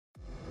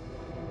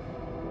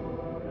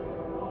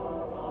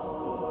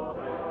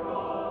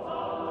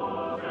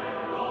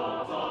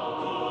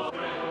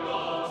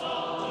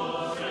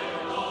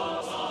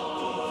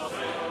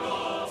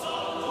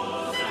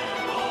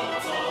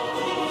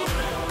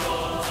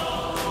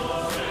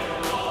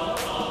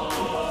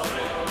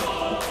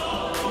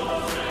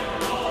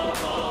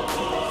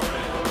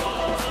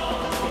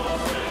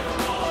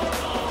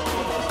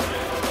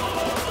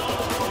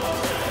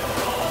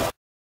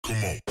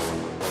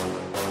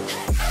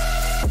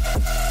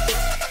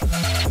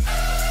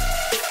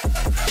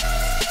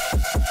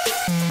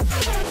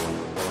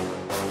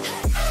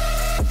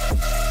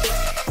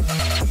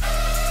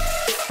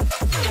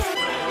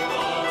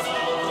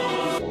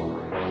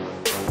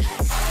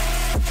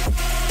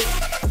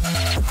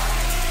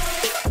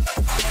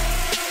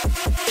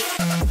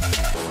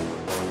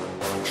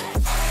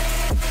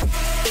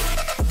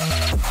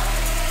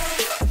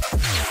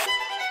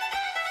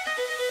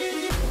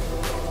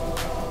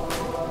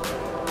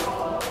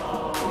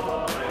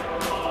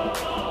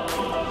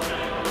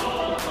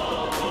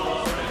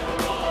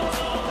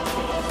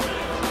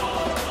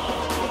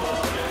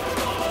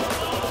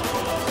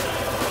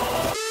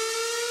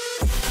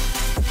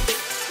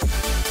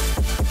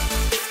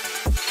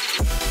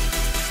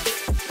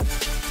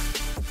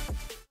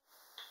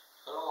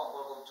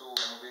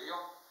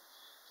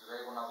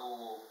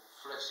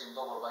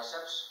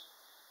biceps,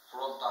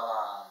 frontal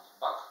and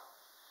back.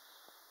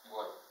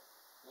 Well,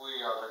 we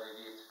already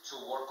did 2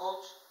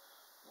 workouts,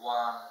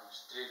 one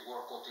street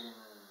workout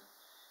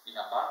in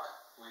a park.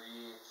 We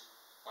did,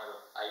 well,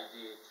 I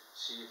did,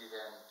 she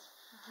didn't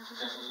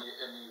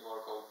any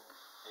workout.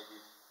 I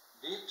did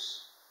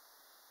dips,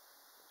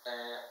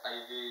 I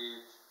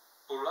did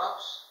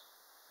pull-ups,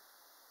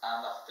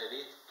 and after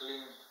it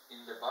clean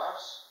in the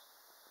bars.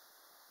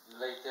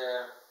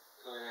 Later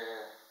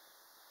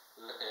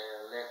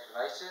leg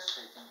raises,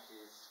 I think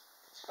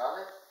it's called,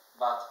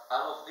 but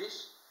all of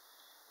this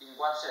in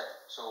one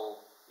set, so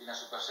in a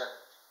superset.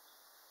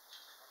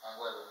 And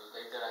well,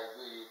 later I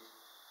did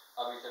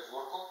a biceps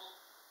workout,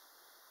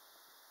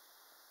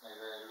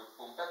 maybe I look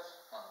pumped,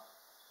 and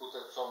put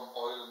some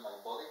oil in my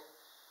body.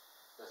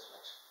 Let's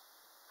flex.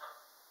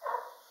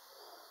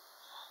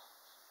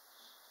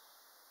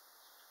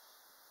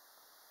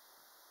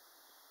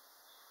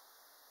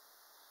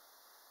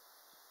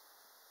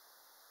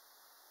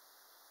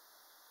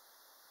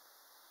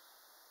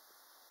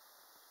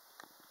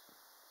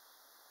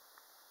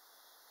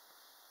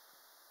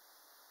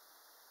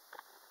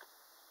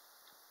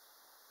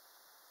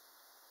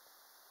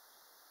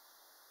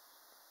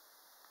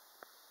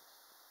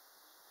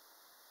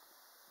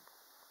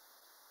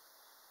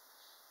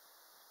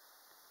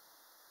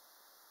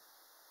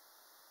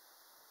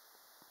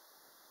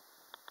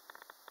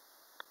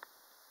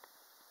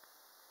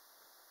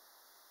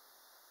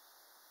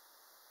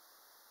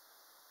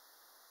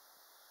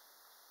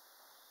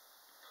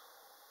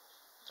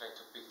 Try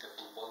to pick the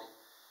full body.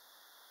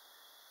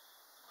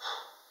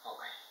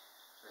 Okay,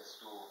 let's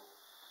do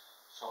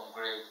some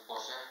great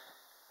pose.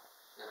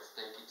 Let's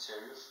take it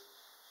serious.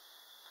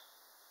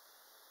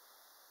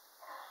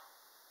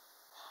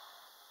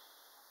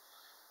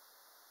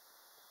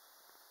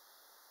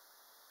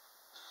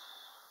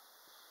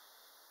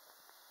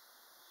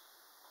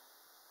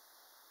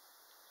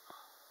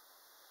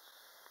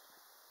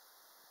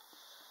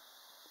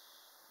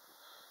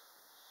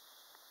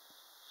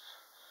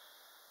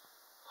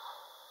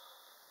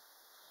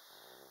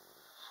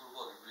 Full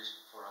body, please,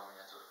 for a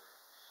miniature.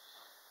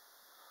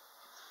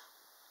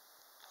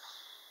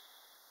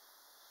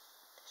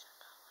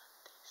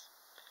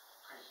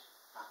 Okay,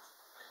 but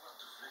I want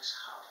to flex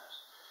harder.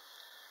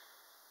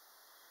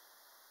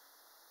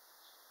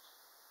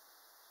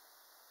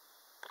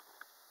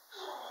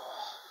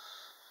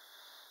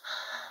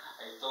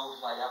 I thought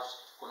my abs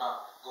gonna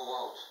go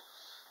out.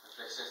 The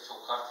flex is so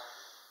hard.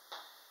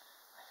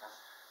 I have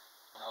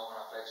now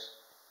gonna flex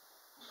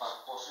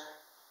back pose.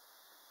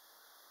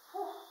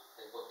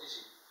 I got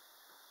dizzy.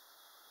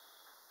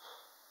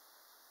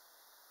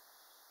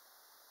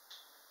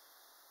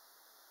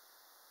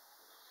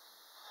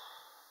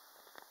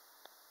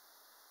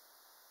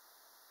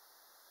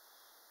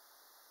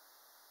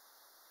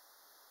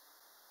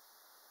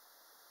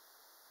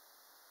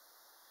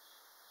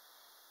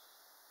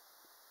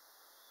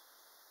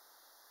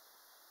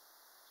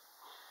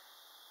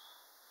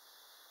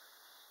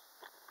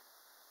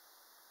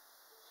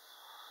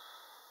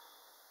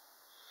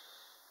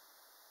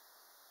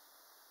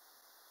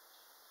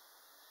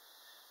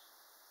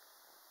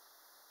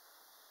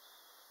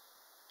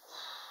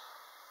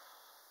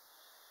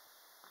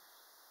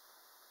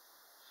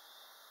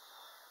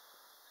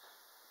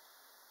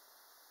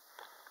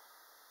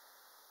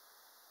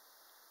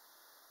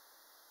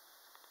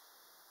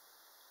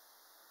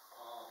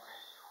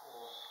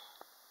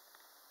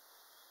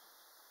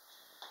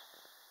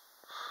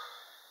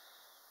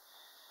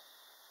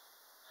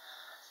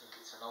 I think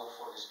it's enough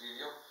for this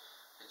video.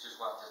 I just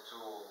wanted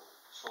to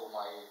show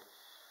my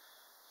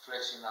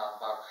flexing and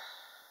back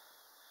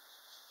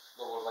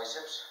double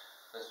biceps.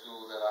 Let's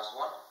do the last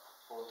one,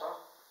 frontal.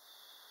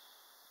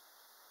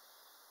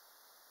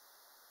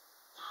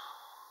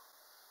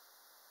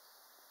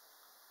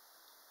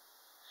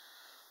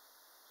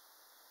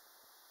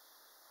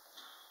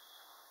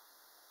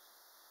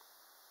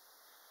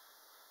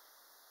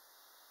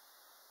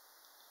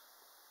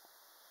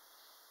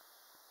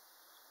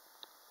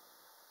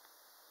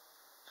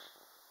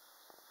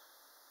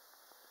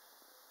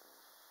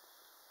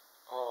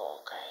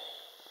 Okay.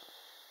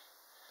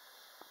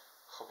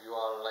 Hope you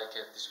all liked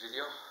this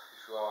video.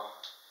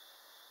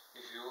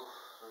 If you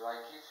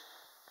like it,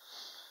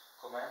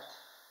 comment,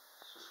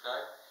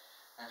 subscribe,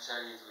 and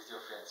share it with your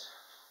friends.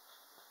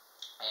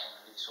 I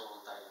am really so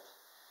tired.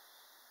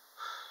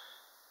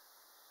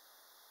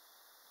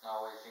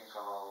 Now I think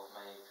about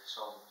make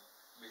some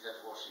biceps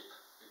worship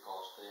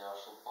because they are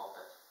so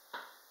pumped.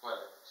 Well,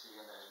 see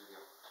you in the next video.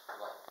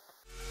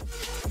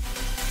 Bye.